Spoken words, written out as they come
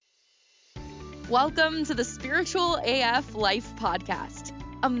Welcome to the Spiritual AF Life Podcast,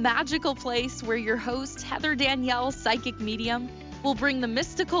 a magical place where your host, Heather Danielle, psychic medium, will bring the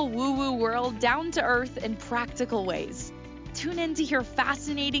mystical woo-woo world down to earth in practical ways. Tune in to hear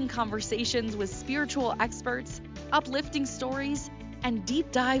fascinating conversations with spiritual experts, uplifting stories, and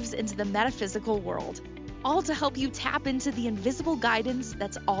deep dives into the metaphysical world, all to help you tap into the invisible guidance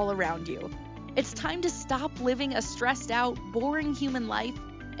that's all around you. It's time to stop living a stressed out, boring human life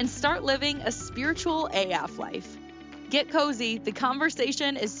and start living a spiritual AF life. Get cozy, the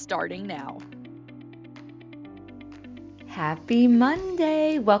conversation is starting now. Happy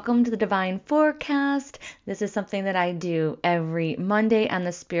Monday! Welcome to the Divine Forecast. This is something that I do every Monday on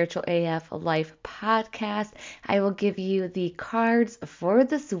the Spiritual AF Life Podcast. I will give you the cards for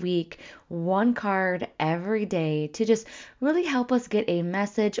this week, one card every day, to just really help us get a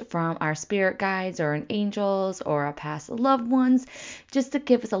message from our spirit guides or an angels or our past loved ones, just to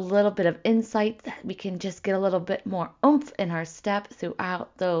give us a little bit of insight that we can just get a little bit more oomph in our step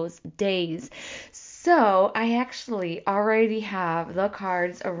throughout those days. So I actually already have the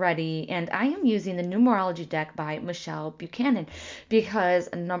cards ready, and I am using the Numerology deck by Michelle Buchanan because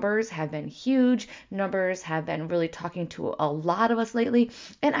numbers have been huge. Numbers have been really talking to a lot of us lately,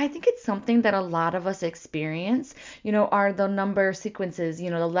 and I think it's something that a lot of us experience, are the number sequences, the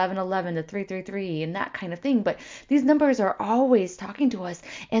 1111, the 333, and that kind of thing. But these numbers are always talking to us,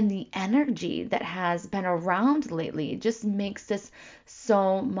 and the energy that has been around lately just makes this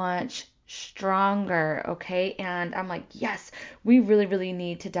so much stronger, okay? And I'm like, yes, we really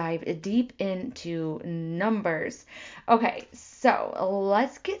need to dive deep into numbers. Okay, so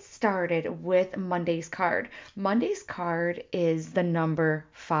let's get started with Monday's card. Monday's card is the number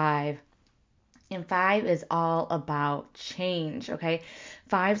 5. And 5 is all about change, okay?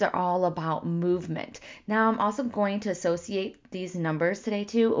 5s are all about movement. Now, I'm also going to associate these numbers today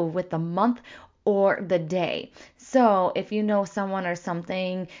too with the month or the day. So if you know someone or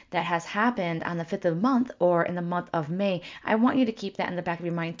something that has happened on the 5th of the month or in the month of May, I want you to keep that in the back of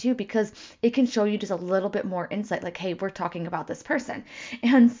your mind too, because it can show you just a little bit more insight, like, hey, we're talking about this person.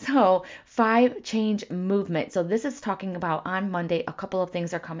 And so 5 change movement. So this is talking about on Monday, a couple of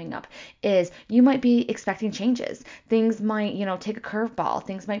things are coming up, is you might be expecting changes. Things might, take a curveball.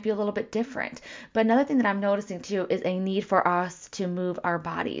 Things might be a little bit different. But another thing that I'm noticing too is a need for us to move our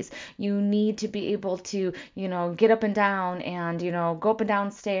bodies. You need to be able to, get up and down and, go up and down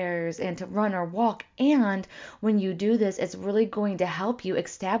stairs and to run or walk. And when you do this, it's really going to help you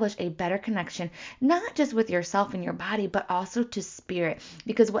establish a better connection, not just with yourself and your body, but also to spirit.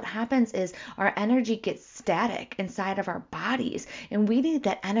 Because what happens is our energy gets static inside of our bodies, and we need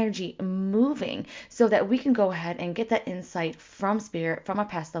that energy moving so that we can go ahead and get that insight from spirit, from our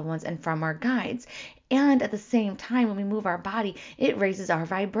past loved ones, and from our guides. And at the same time, when we move our body, it raises our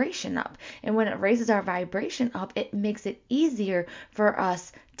vibration up. And when it raises our vibration up, it makes it easier for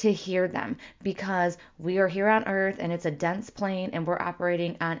us to hear them, because we are here on Earth and it's a dense plane and we're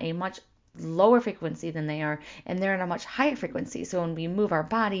operating on a much lower frequency than they are, and they're in a much higher frequency. So when we move our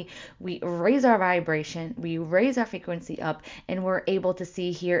body, we raise our vibration, we raise our frequency up, and we're able to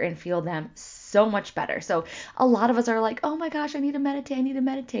see, hear, and feel them so much better. So a lot of us are like, oh my gosh, I need to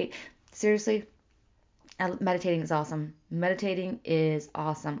meditate. Seriously, meditating is awesome. Meditating is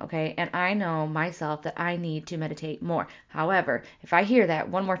awesome, okay? And I know myself that I need to meditate more. However, if I hear that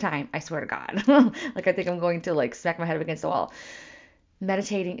one more time, I swear to God, like I think I'm going to smack my head up against the wall.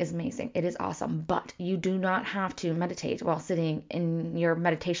 Meditating is amazing. It is awesome. But you do not have to meditate while sitting in your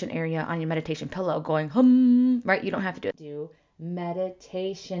meditation area on your meditation pillow going hum, right? You don't have to do it. Do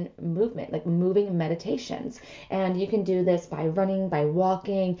meditation movement, like moving meditations. And you can do this by running, by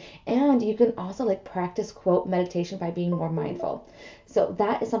walking, and you can also practice quote meditation by being more mindful. So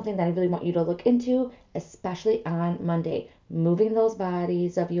that is something that I really want you to look into, especially on Monday, moving those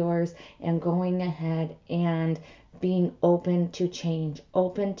bodies of yours and going ahead and being open to change,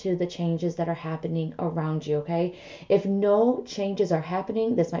 open to the changes that are happening around you, okay? If no changes are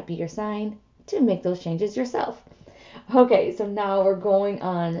happening, this might be your sign to make those changes yourself. Okay, so now we're going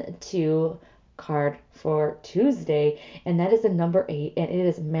on to card for Tuesday, and that is the number 8, and it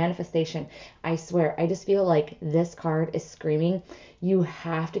is manifestation. I swear, I just feel like this card is screaming, you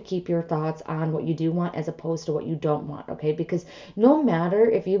have to keep your thoughts on what you do want as opposed to what you don't want, okay? Because no matter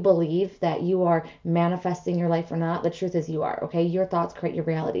if you believe that you are manifesting your life or not, the truth is you are, okay? Your thoughts create your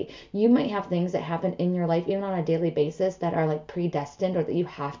reality. You might have things that happen in your life, even on a daily basis, that are predestined or that you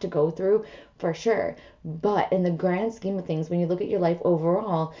have to go through, for sure. But in the grand scheme of things, when you look at your life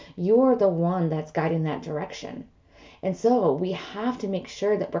overall, you're the one that's guiding that direction. And so we have to make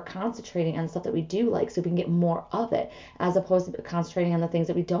sure that we're concentrating on the stuff that we do like so we can get more of it, as opposed to concentrating on the things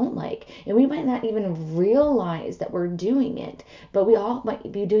that we don't like. And we might not even realize that we're doing it, but we all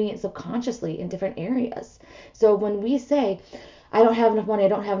might be doing it subconsciously in different areas. So when we say, I don't have enough money, I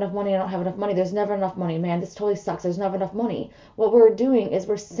don't have enough money, I don't have enough money, there's never enough money, man, this totally sucks, there's never enough money. What we're doing is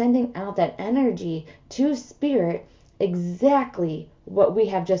we're sending out that energy to spirit, exactly what we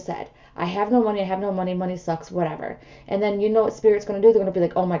have just said. I have no money, I have no money, money sucks, whatever. And then you know what spirit's going to do? They're going to be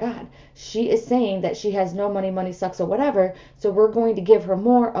like, oh my God, she is saying that she has no money, money sucks, or whatever. So we're going to give her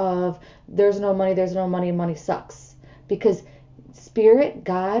more of there's no money, money sucks. Because spirit,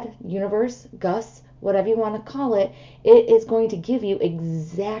 God, universe, Gus, whatever you want to call it, it is going to give you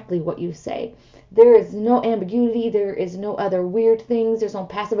exactly what you say. There is no ambiguity. There is no other weird things. There's no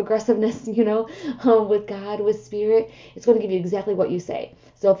passive aggressiveness, with God, with spirit. It's going to give you exactly what you say.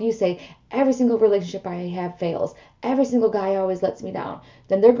 So if you say, every single relationship I have fails, every single guy always lets me down,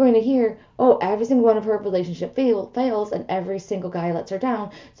 then they're going to hear, oh, every single one of her relationship fails, and every single guy lets her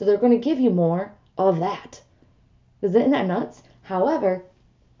down. So they're going to give you more of that. Isn't that nuts? However,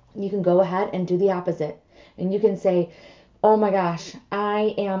 you can go ahead and do the opposite. And you can say, oh my gosh,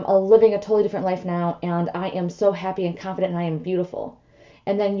 I am living a totally different life now, and I am so happy and confident, and I am beautiful.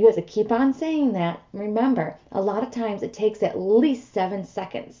 And then you have to keep on saying that. Remember, a lot of times it takes at least 7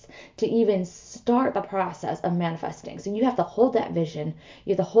 seconds to even start the process of manifesting. So you have to hold that vision,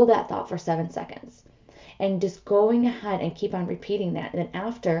 you have to hold that thought for 7 seconds. And just going ahead and keep on repeating that. And then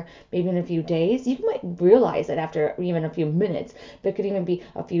after, maybe in a few days, you might realize that after even a few minutes, but it could even be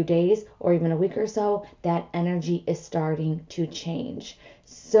a few days or even a week or so, that energy is starting to change.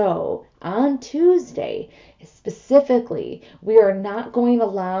 So on Tuesday, specifically, we are not going to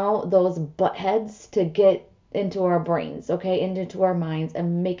allow those butt heads to get into our brains, okay, into our minds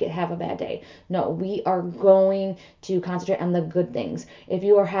and make it have a bad day. No, we are going to concentrate on the good things. If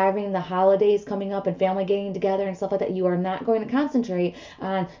you are having the holidays coming up and family getting together and stuff like that, you are not going to concentrate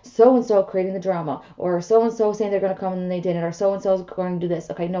on so-and-so creating the drama, or so-and-so saying they're going to come and they didn't, or so-and-so is going to do this.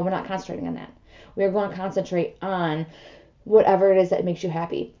 Okay, no, we're not concentrating on that. We are going to concentrate on whatever it is that makes you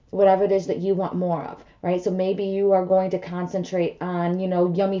happy, whatever it is that you want more of, right? So maybe you are going to concentrate on,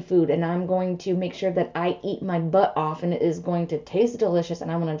 yummy food, and I'm going to make sure that I eat my butt off and it is going to taste delicious and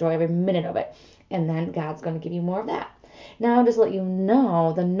I'm going to enjoy every minute of it. And then God's going to give you more of that. Now, just to let you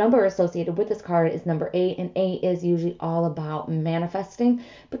know, the number associated with this card is number 8, and 8 is usually all about manifesting.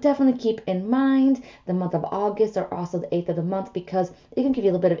 But definitely keep in mind the month of August, or also the 8th of the month, because it can give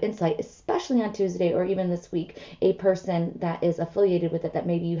you a little bit of insight, especially on Tuesday or even this week, a person that is affiliated with it that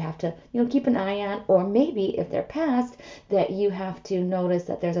maybe you have to, keep an eye on, or maybe if they're past, that you have to notice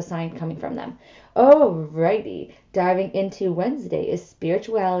that there's a sign coming from them. Alrighty, diving into Wednesday is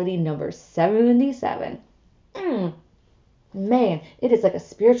spirituality number 77. Man, it is like a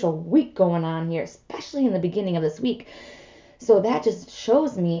spiritual week going on here, especially in the beginning of this week. So that just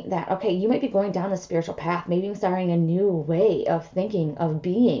shows me that, okay, you might be going down the spiritual path, maybe starting a new way of thinking, of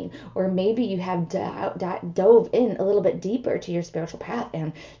being, or maybe you have dove in a little bit deeper to your spiritual path,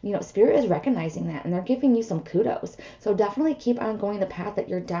 and, Spirit is recognizing that, and they're giving you some kudos. So definitely keep on going the path that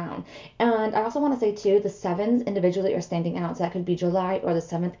you're down. And I also want to say, too, the 7s individually are standing out, so that could be July or the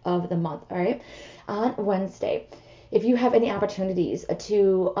 7th of the month, all right? On Wednesday, if you have any opportunities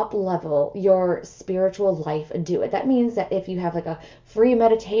to up-level your spiritual life, do it. That means that if you have like a free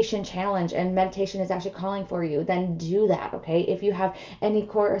meditation challenge and meditation is actually calling for you, then do that, okay? If you have any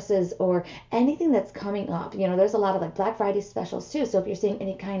courses or anything that's coming up, there's a lot of like Black Friday specials too. So if you're seeing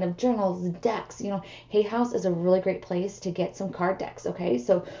any kind of journals, decks, Hay House is a really great place to get some card decks, okay?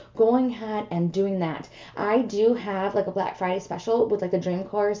 So going ahead and doing that. I do have like a Black Friday special with like the Dream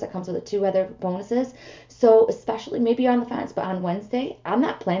course that comes with the 2 other bonuses. So especially, maybe you're on the fence, but on Wednesday, I'm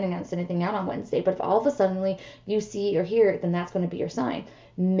not planning on sending anything out on Wednesday, but if all of a sudden you see or hear it, then that's going to be your sign.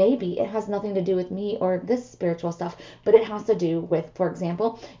 Maybe it has nothing to do with me or this spiritual stuff, but it has to do with, for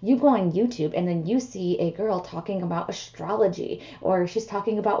example, you go on YouTube and then you see a girl talking about astrology, or she's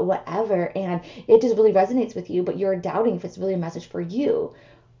talking about whatever, and it just really resonates with you, but you're doubting if it's really a message for you.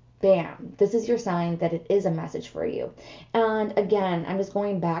 Bam, this is your sign that it is a message for you. And again, I'm just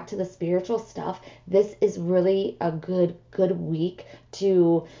going back to the spiritual stuff. This is really a good week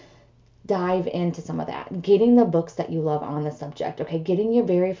to dive into some of that. Getting the books that you love on the subject, okay? Getting your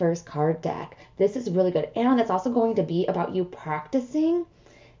very first card deck. This is really good. And it's also going to be about you practicing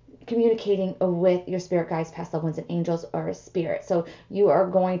communicating with your spirit guides, past loved ones, and angels, or spirit. So you are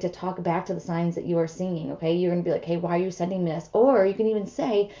going to talk back to the signs that you are seeing, okay? You're going to be like, hey, why are you sending me this? Or you can even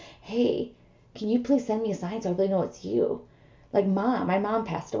say, hey, can you please send me a sign so I really know it's you? Like mom, my mom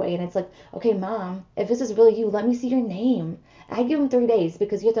passed away, and it's like, okay, mom, if this is really you, let me see your name. I give them 3 days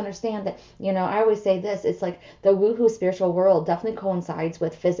because you have to understand that, I always say this, it's like the woohoo spiritual world definitely coincides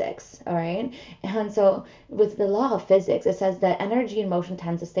with physics, all right? And so with the law of physics, it says that energy in motion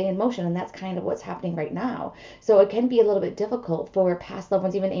tends to stay in motion, and that's kind of what's happening right now. So it can be a little bit difficult for past loved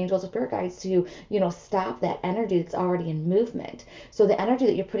ones, even angels or spirit guides, to, stop that energy that's already in movement. So the energy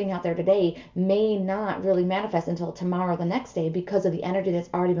that you're putting out there today may not really manifest until tomorrow or the next day because of the energy that's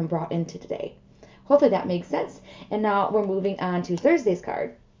already been brought into today. Hopefully that makes sense. And now we're moving on to Thursday's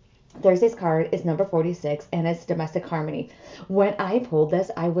card. Thursday's card is number 46, and it's domestic harmony. When I pulled this,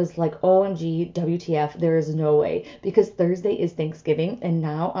 I was like, OMG, WTF, there is no way. Because Thursday is Thanksgiving, and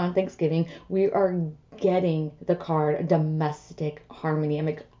now on Thanksgiving, we are getting the card domestic harmony. I'm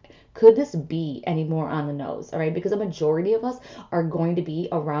like, could this be any more on the nose? All right, because a majority of us are going to be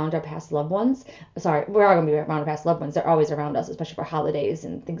around our past loved ones. Sorry, we're all going to be around our past loved ones. They're always around us, especially for holidays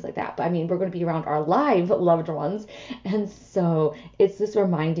and things like that. But I mean, we're going to be around our live loved ones. And so it's just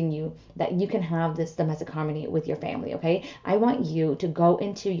reminding you that you can have this domestic harmony with your family, okay? I want you to go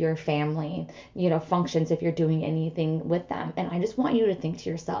into your family, functions if you're doing anything with them. And I just want you to think to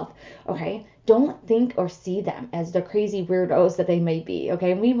yourself, okay, don't think or see them as the crazy weirdos that they may be,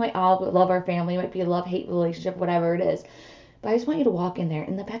 okay? We might all love our family, it might be a love-hate relationship, whatever it is. But I just want you to walk in there.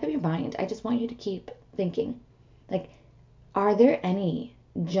 In the back of your mind, I just want you to keep thinking, like, are there any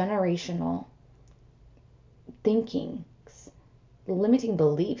generational thinkings, limiting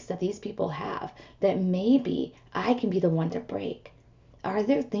beliefs that these people have that maybe I can be the one to break? Are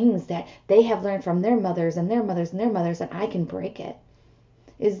there things that they have learned from their mothers and their mothers and their mothers and I can break it?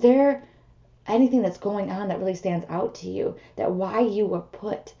 Is there anything that's going on that really stands out to you, that why you were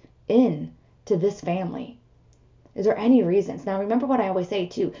put in to this family? Is there any reasons? Now remember what I always say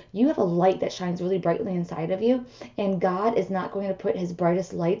too, you have a light that shines really brightly inside of you, and God is not going to put his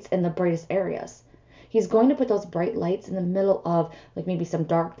brightest lights in the brightest areas. He's going to put those bright lights in the middle of like maybe some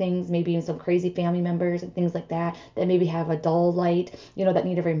dark things, maybe even some crazy family members and things like that maybe have a dull light, that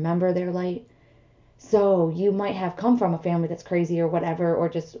need to remember their light. So you might have come from a family that's crazy or whatever, or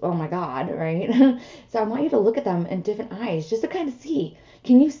just, oh my God, right? So I want you to look at them in different eyes just to kind of see,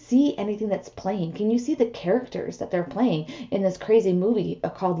 can you see anything that's playing? Can you see the characters that they're playing in this crazy movie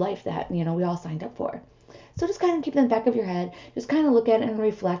called Life that, we all signed up for? So just kind of keep it in the back of your head. Just kind of look at it and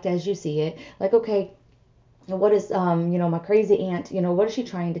reflect as you see it. Like, okay, what is, my crazy aunt, what is she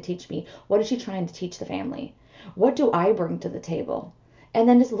trying to teach me? What is she trying to teach the family? What do I bring to the table? And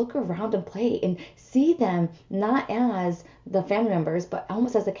then just look around and play and see them not as the family members, but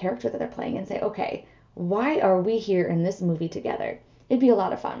almost as a character that they're playing, and say, okay, why are we here in this movie together? It'd be a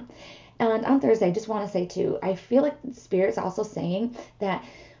lot of fun. And on Thursday, I just want to say too, I feel like the Spirit's also saying that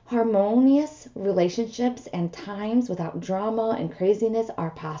harmonious relationships and times without drama and craziness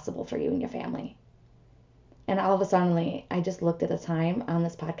are possible for you and your family. And all of a sudden, I just looked at the time on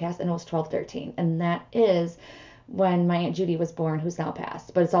this podcast and it was 12:13. And that is when my Aunt Judy was born, who's now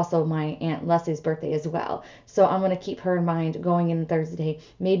passed, but it's also my Aunt Leslie's birthday as well. So I'm going to keep her in mind going in Thursday.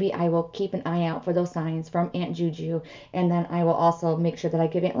 Maybe I will keep an eye out for those signs from Aunt Juju, and then I will also make sure that I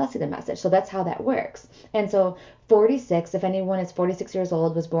give Aunt Leslie the message. So that's how that works. And so 46, if anyone is 46 years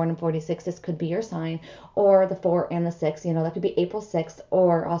old, was born in 46, this could be your sign, or the 4 and the 6, that could be April 6th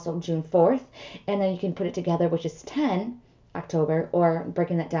or also June 4th. And then you can put it together, which is 10. October, or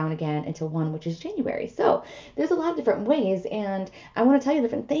breaking that down again into 1, which is January. So there's a lot of different ways, and I want to tell you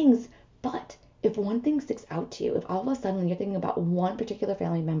different things, but if one thing sticks out to you, if all of a sudden you're thinking about one particular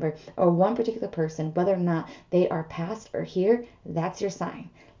family member or one particular person, whether or not they are past or here, that's your sign.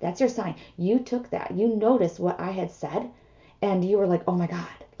 That's your sign. You took that. You noticed what I had said, and you were like, oh my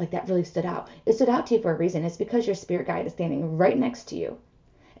God, like that really stood out. It stood out to you for a reason. It's because your spirit guide is standing right next to you.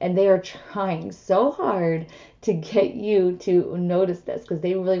 And they are trying so hard to get you to notice this because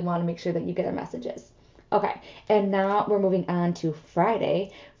they really want to make sure that you get their messages. Okay, and now we're moving on to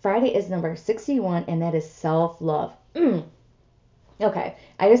Friday. Friday is number 61, and that is self-love. Okay,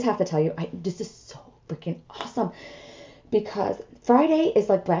 I just have to tell you, this is so freaking awesome. Because Friday is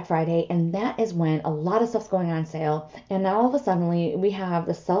like Black Friday, and that is when a lot of stuff's going on sale. And now all of a sudden we have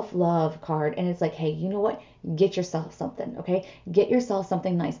the self-love card, and it's like, hey, you know what? Get yourself something, okay? Get yourself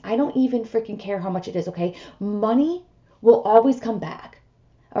something nice. I don't even freaking care how much it is, okay? Money will always come back.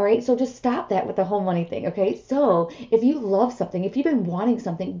 All right, so just stop that with the whole money thing, okay? So if you love something, if you've been wanting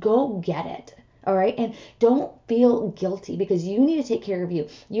something, go get it. All right. And don't feel guilty because you need to take care of you.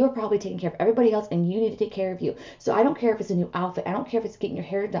 You are probably taking care of everybody else and you need to take care of you. So I don't care if it's a new outfit. I don't care if it's getting your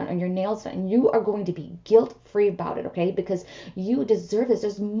hair done or your nails done. You are going to be guilt free about it. Okay. Because you deserve this.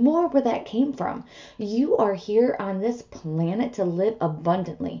 There's more where that came from. You are here on this planet to live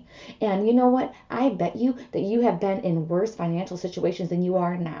abundantly. And you know what? I bet you that you have been in worse financial situations than you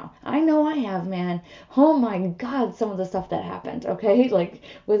are now. I know I have, man. Oh my God, some of the stuff that happened. Okay. Like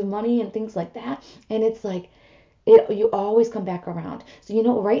with money and things like that. And it's like, you always come back around.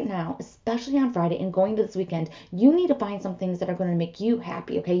 So, right now, especially on Friday and going to this weekend, you need to find some things that are going to make you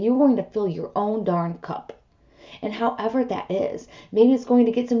happy, okay? You're going to fill your own darn cup. And however that is, maybe it's going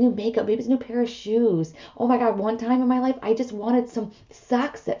to get some new makeup, maybe it's a new pair of shoes. Oh my God, one time in my life, I just wanted some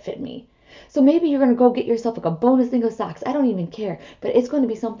socks that fit me. So maybe you're going to go get yourself like a bonus thing of socks. I don't even care. But it's going to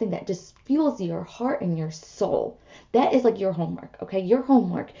be something that just fuels your heart and your soul. That is like your homework, okay? Your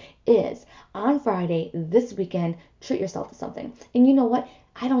homework is on Friday, this weekend, treat yourself to something. And you know what?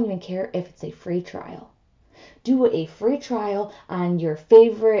 I don't even care if it's a free trial. Do a free trial on your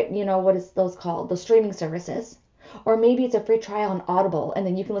favorite, what is those called? Those streaming services. Or maybe it's a free trial on Audible and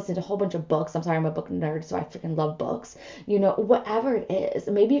then you can listen to a whole bunch of books. I'm sorry, I'm a book nerd, so I freaking love books. Whatever it is.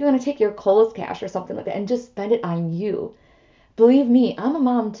 Maybe you're going to take your Kohl's cash or something like that and just spend it on you. Believe me, I'm a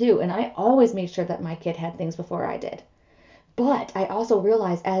mom too, and I always made sure that my kid had things before I did. But I also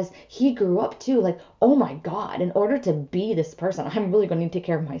realized as he grew up too, like, oh my God, in order to be this person, I'm really going to need to take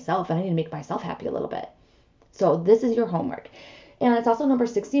care of myself and I need to make myself happy a little bit. So this is your homework. And it's also number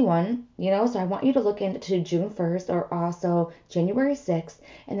 61, so I want you to look into June 1st or also January 6th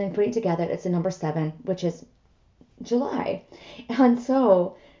and then put it together. It's the number 7, which is July. And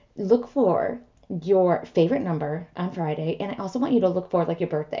so look for your favorite number on Friday. And I also want you to look for like your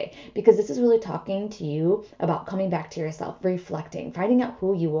birthday because this is really talking to you about coming back to yourself, reflecting, finding out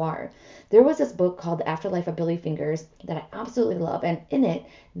who you are. There was this book called The Afterlife of Billy Fingers that I absolutely love. And in it,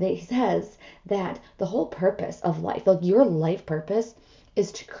 they says that the whole purpose of life, like your life purpose,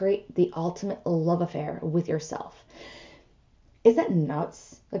 is to create the ultimate love affair with yourself. Is that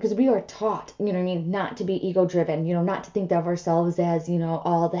nuts? Because we are taught, not to be ego driven, not to think of ourselves as,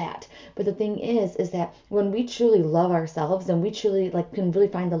 all that. But the thing is that when we truly love ourselves and we truly can really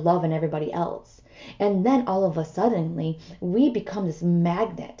find the love in everybody else. And then all of a suddenly we become this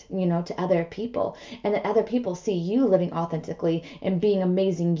magnet, to other people. And then other people see you living authentically and being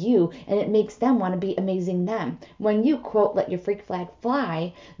amazing you. And it makes them want to be amazing them. When you quote, let your freak flag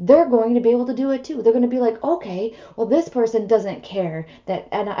fly, they're going to be able to do it too. They're going to be like, okay, well, this person doesn't care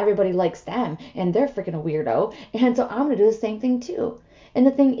that not everybody likes them and they're freaking a weirdo. And so I'm going to do the same thing too. And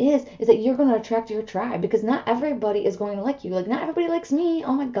the thing is that you're going to attract your tribe because not everybody is going to like you. Like, not everybody likes me.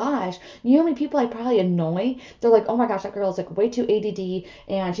 Oh my gosh. You know how many people I probably annoy? They're like, oh my gosh, that girl is like way too ADD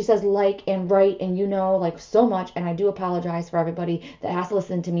and she says like and right and like so much. And I do apologize for everybody that has to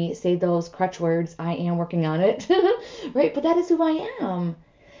listen to me say those crutch words. I am working on it. Right? But that is who I am.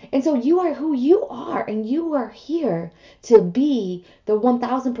 And so you are who you are, and you are here to be the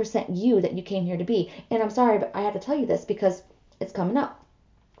 1000% you that you came here to be. And I'm sorry, but I have to tell you this because it's coming up.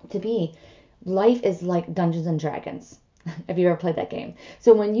 To be, life is like Dungeons and Dragons. Have you ever played that game?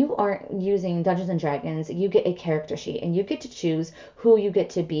 So when you are using Dungeons and Dragons, you get a character sheet and you get to choose who you get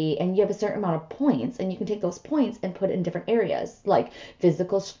to be, and you have a certain amount of points, and you can take those points and put it in different areas like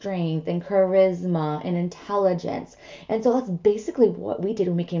physical strength and charisma and intelligence. And so that's basically what we did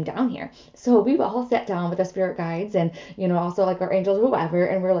when we came down here. So we've all sat down with our spirit guides and also like our angels or whoever,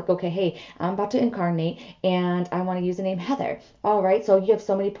 and we're like, okay, hey, I'm about to incarnate and I want to use the name Heather. All right, so you have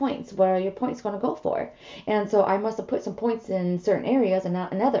so many points. What are your points going to go for? And so I must have put some points in certain areas and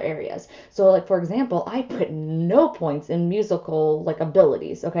not in other areas. So like for example, I put no points in musical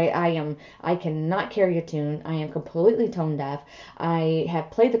abilities. Okay, I cannot carry a tune. I am completely tone deaf. I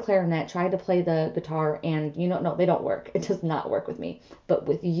have played the clarinet, tried to play the guitar, and no, they don't work. It does not work with me. But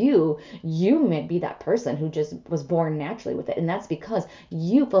with you may be that person who just was born naturally with it, and that's because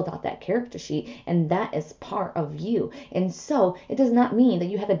you filled out that character sheet, and that is part of you. And so it does not mean that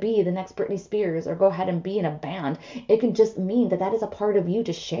you have to be the next Britney Spears or go ahead and be in a band. It can just mean that that is a part of you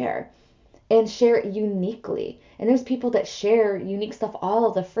to share and share it uniquely. And there's people that share unique stuff all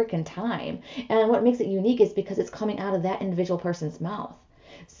of the freaking time. And what makes it unique is because it's coming out of that individual person's mouth.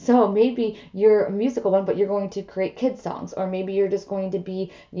 So maybe you're a musical one, but you're going to create kids songs, or maybe you're just going to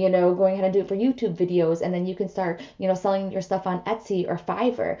be, going ahead and do it for YouTube videos, and then you can start, selling your stuff on Etsy or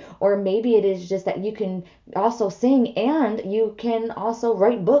Fiverr, or maybe it is just that you can also sing and you can also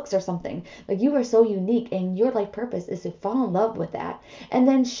write books or something. Like, you are so unique, and your life purpose is to fall in love with that and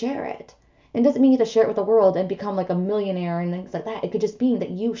then share it. And it doesn't mean you have to share it with the world and become like a millionaire and things like that. It could just mean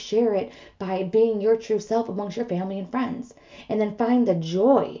that you share it by being your true self amongst your family and friends. And then find the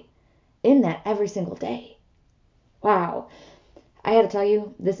joy in that every single day. Wow. I had to tell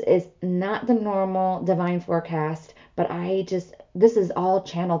you, this is not the normal divine forecast, but this is all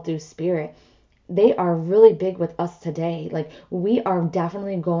channeled through spirit. They are really big with us today. Like, we are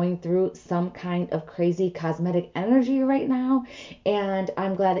definitely going through some kind of crazy cosmetic energy right now. And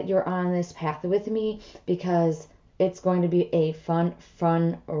I'm glad that you're on this path with me, because it's going to be a fun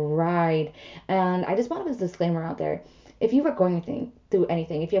ride. And I just want to put this disclaimer out there. If you are going through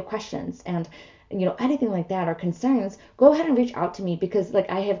anything, if you have questions and anything like that or concerns, go ahead and reach out to me, because like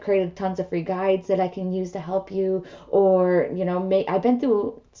I have created tons of free guides that I can use to help you. Or I've been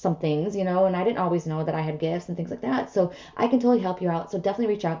through some things, and I didn't always know that I had gifts and things like that, so I can totally help you out. So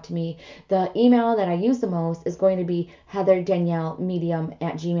definitely reach out to me. The email that I use the most is going to be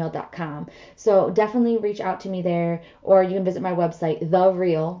heatherdaniellemedium@gmail.com. So definitely reach out to me there, or you can visit my website,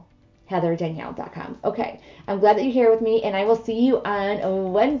 heatherdanielle.com. Okay, I'm glad that you're here with me, and I will see you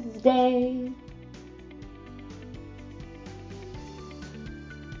on Wednesday.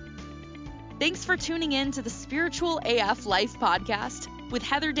 Thanks for tuning in to the Spiritual AF Life podcast with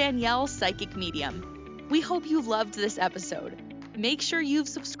Heather Danielle, Psychic Medium. We hope you loved this episode. Make sure you've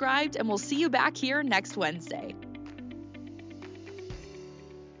subscribed, and we'll see you back here next Wednesday.